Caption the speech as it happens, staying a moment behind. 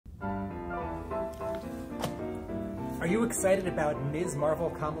Are you excited about Ms. Marvel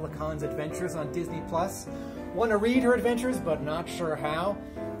Kamala Khan's adventures on Disney+? Want to read her adventures but not sure how?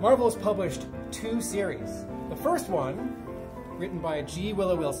 Marvel has published 2 series. The first one, written by G.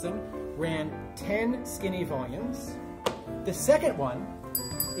 Willow Wilson, ran 10 skinny volumes. The second one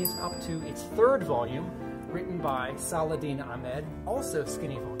is up to its 3rd volume, written by Saladin Ahmed, also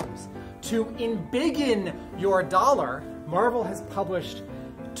skinny volumes. To embiggen your dollar, Marvel has published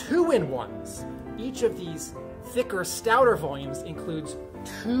 2-in-1s. Each of these thicker, stouter volumes includes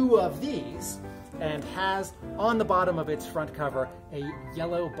 2 of these and has on the bottom of its front cover a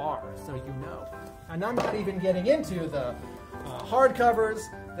yellow bar, so you know. And I'm not even getting into the hardcovers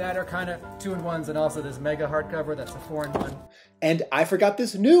that are kind of 2-in-1s, and also this mega hardcover that's a 4-in-1. And I forgot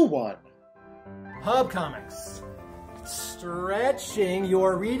this new one. Hub Comics, stretching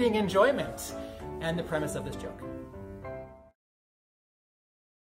your reading enjoyment, and the premise of this joke.